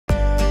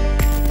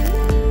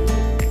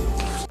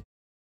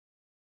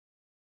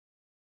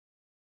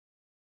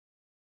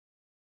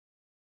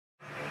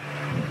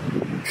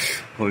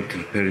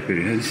Unported, very,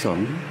 very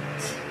handsome.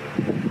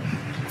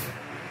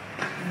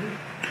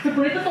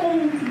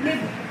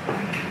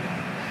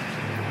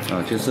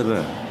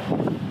 Jezebel.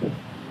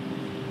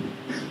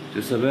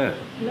 Jezebel.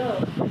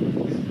 Hello.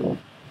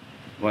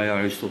 Why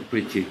are you so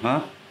pretty,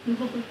 huh?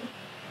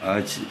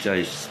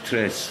 진짜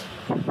스트레스.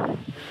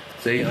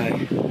 Say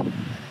hi.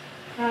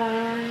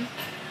 Hi.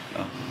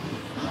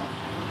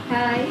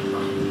 Hi.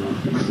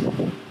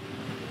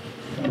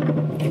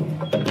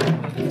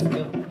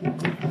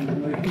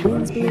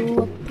 Winds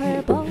blew up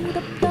her boat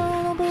up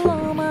down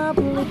below my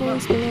bully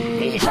boys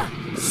below.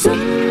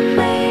 Soon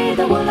may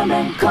the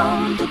Wellerman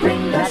come to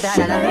bring us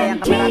sugar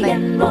and tea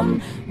and rum.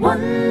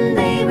 One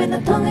day when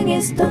the tonguing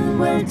is done,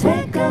 we'll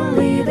take a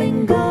leave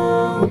and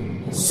go.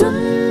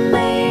 Soon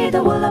may the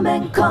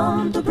Wellerman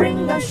come to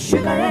bring us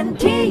sugar and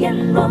tea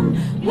and rum.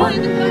 One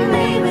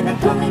day when the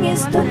tonguing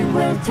is done,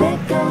 we'll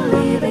take a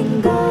leave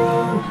and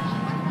go.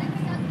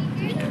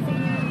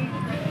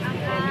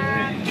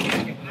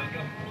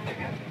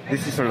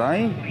 This is a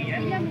line?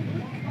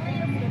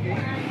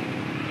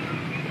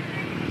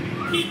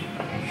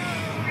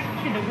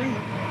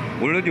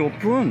 Already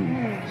open.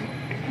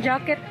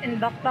 Jacket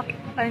and backpack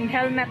and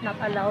helmet not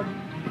allowed.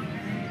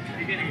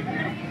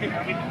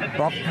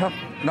 Backpack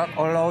not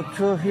allowed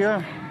to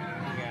here.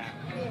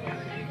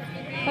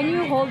 Can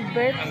you hold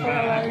breath for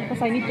a while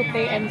because I need to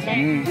pay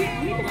entrance?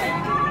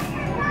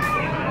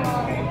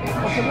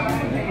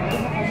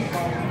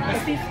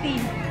 50.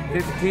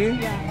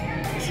 50? Yeah.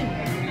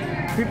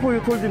 Before you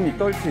told me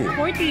 30.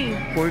 40.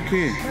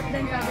 40. But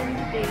then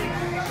 70.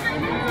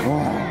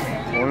 Wow,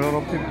 a lot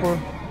of people.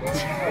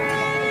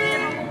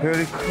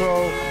 Very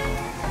crowd.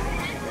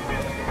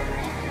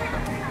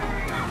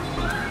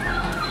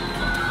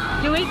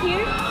 You wait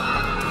here?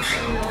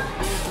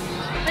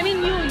 I mean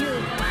you.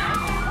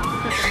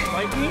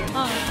 Like me?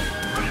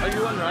 Are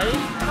you on right?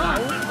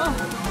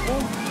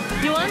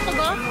 You want to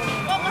go?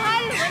 Oh,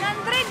 mahal!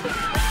 100!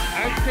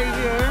 I'll stay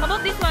here. How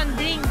about this one?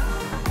 Bring.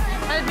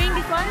 I'll bring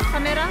this one.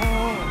 Camera.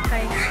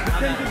 Okay.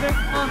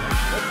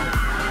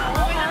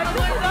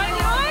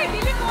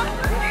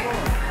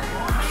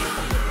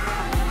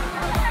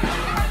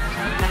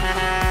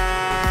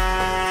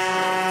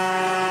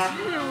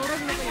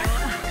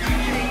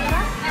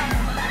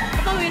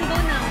 Ito window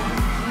na.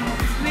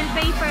 We'll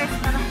pay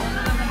first.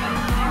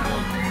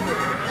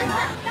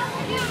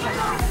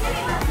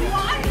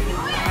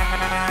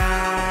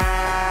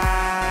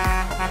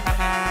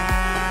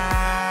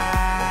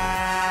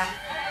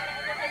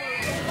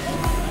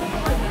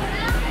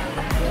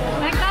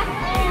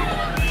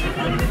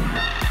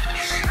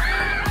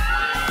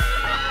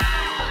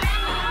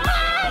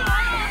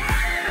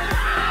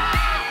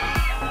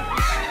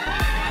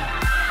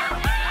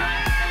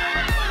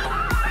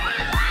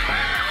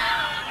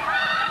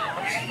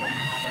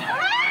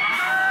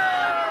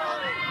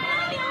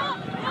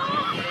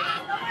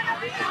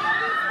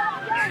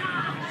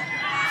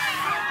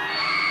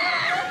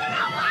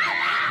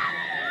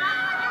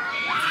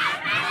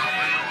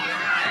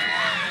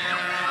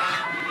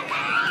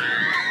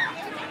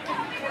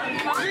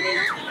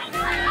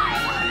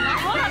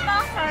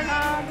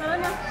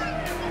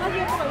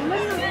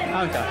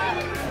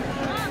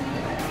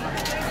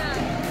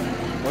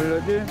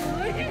 Already?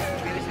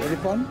 Very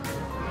fun?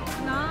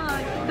 No,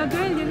 the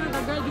girl, you know,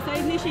 the girl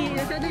beside me, she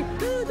said, you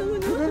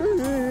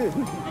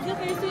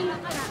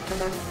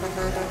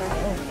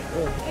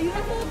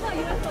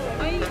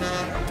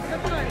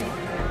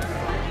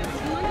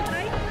want to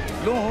try?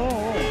 No.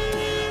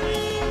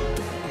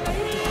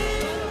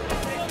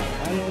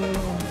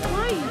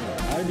 Why?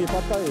 I'll be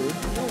patay.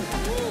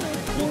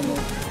 No.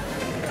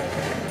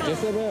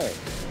 Jezebel.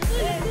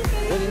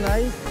 Very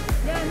nice.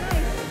 Yeah,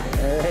 nice.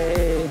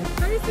 Hey.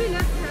 Very sweet,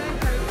 let's try.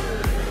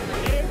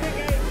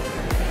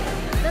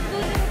 Let's go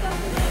to the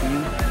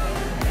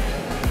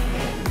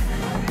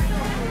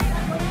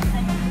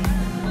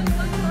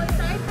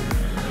outside.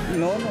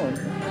 No.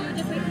 You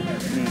just wait here.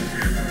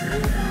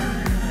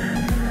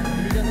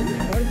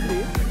 What is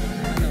this?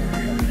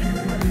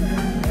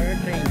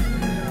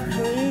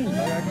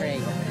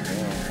 Train.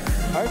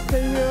 I'll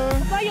stay here.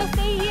 Pa, you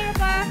stay here,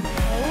 pa.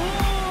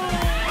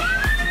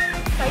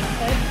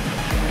 Excited.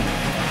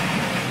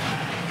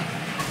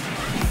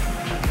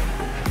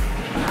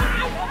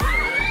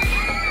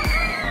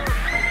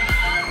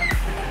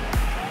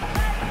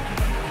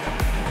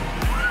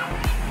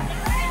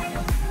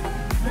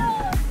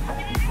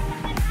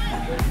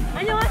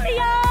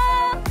 안녕하세요.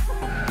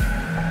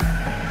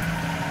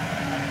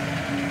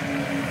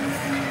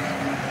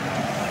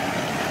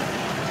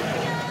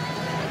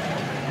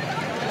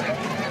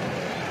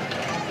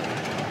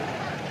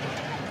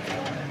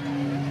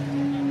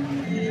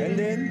 And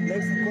then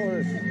next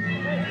course.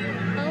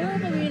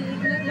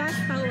 Last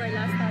tower.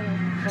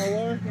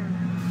 Power.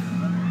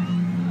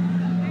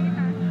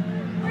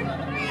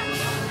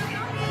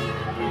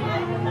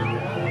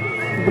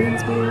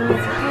 Winds blew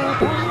up her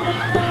boat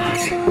up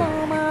below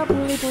my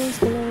bully boys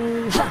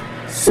below.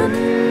 Soon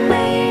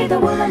may the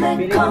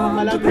Wellerman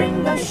come to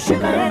bring us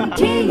sugar and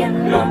tea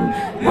and rum.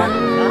 One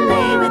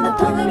day when the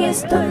tonguing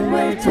is done,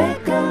 we'll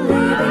take a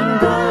leave and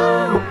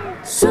go.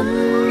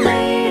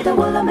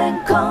 willow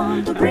man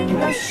come to bring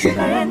us sugar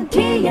and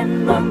tea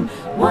and rum.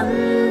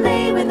 One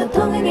day when the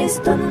tonguing is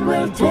done,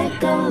 we'll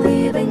take a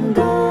leave and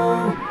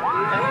go.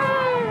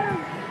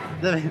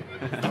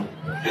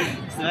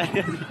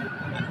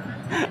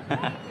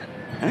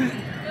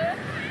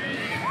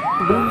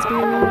 Winds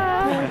blow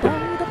up,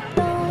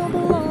 down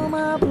below,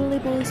 my bully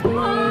boys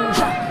below.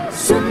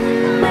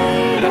 Soon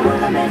may the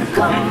willow man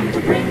come to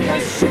bring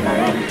us sugar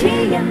and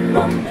tea and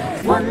rum.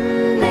 One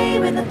day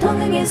when the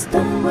tonguing is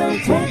done, we'll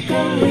take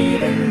a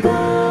leave and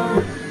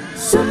go.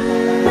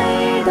 Soon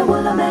may the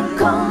willow man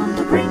come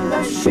to bring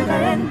us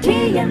sugar and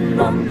tea and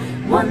rum.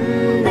 One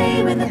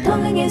day when the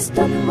tonguing is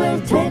done,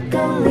 we'll take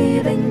a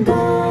leave and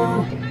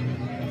go.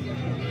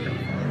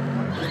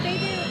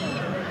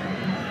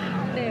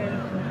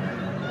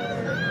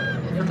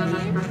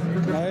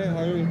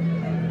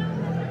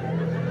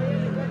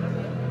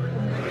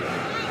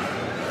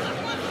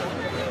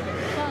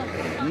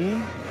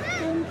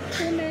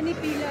 Too many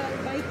people are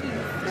biking.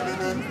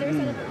 There's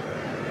a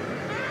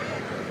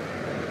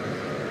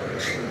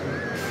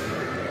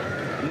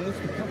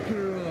Most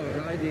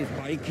popular ride is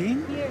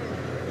biking. here.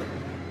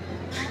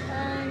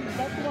 And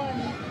that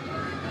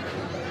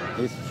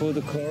one. It's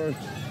food court.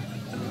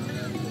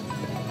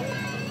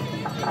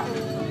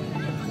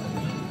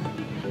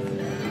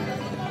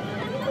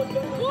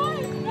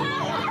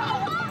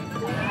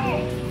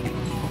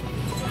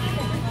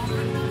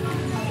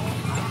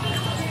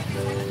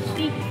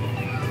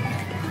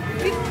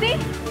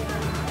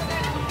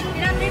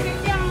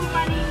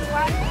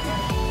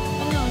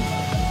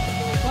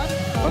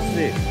 What's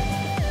this?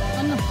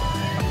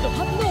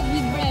 Hot dog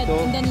with bread So-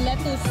 and then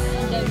lettuce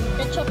and then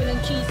ketchup and then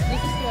cheese.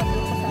 This is your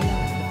salad.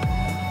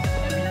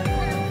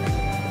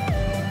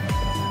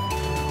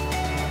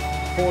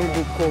 Whole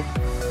buko.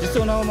 This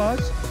one how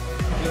much?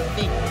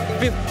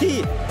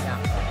 50.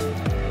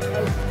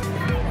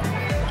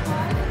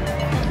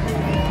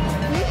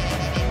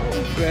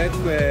 Kwek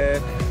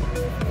Kwek.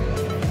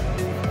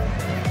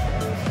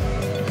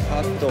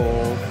 Hot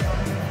dog.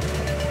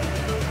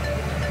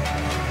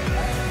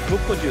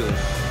 Buko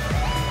juice.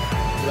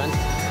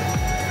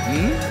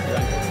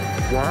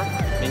 What?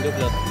 Mango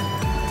float.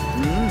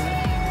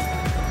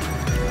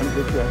 I'm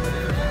good.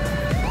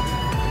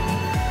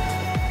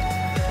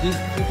 This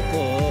food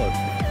court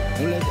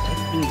only has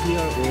been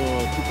here or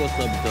because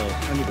of the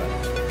carnival.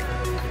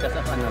 Because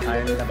of carnival.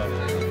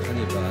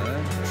 Carnival.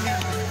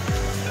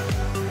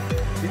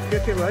 It's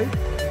Kwek Kwek, right?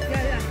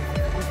 Yeah.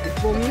 It's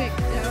for me.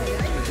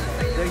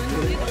 Thank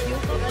you.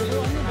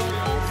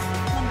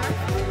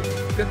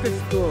 Kwek Kwek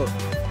store.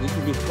 It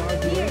should be far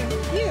here.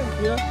 Here.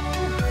 Here.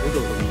 Hold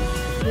on.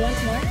 You want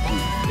more?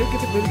 Kwek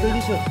Kwek very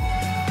delicious.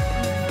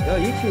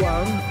 Yeah, each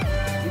one.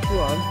 Each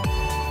one.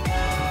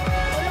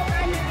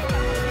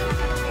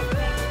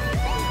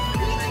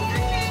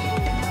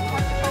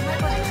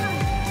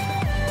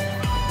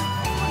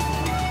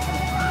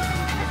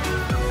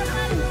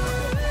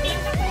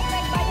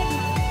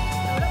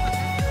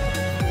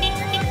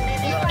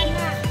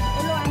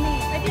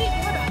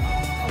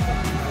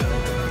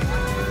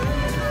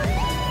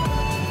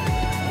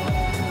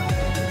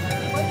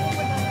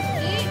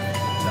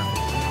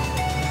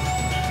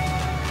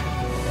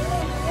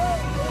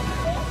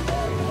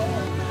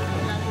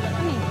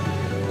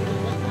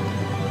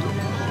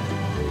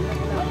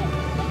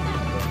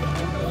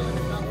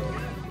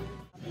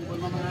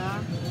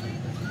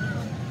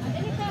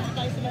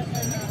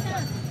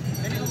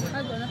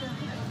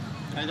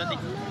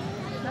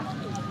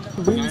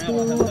 Winds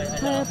blow up,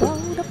 her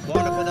boat up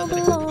down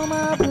below,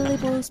 my bully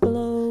boys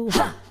below.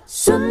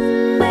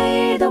 Soon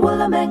may the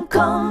willow man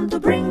come to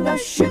bring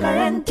us sugar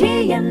and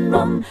tea and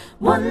rum.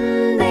 One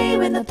day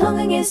when the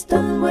tonguing is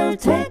done, we'll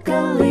take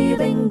a leave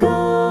and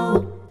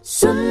go.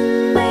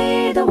 Soon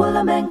may the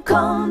willow man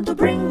come to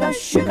bring us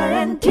sugar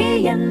and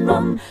tea and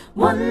rum.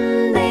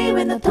 One day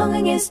when the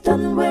tonguing is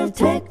done, we'll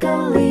take a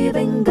leave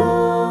and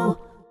go.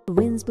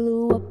 Winds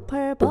blew up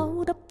her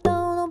boat up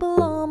down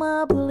below,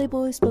 my bully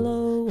boys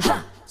below.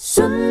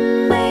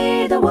 Soon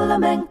may the willow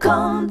man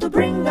come to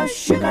bring us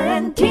sugar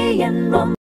and tea and rum.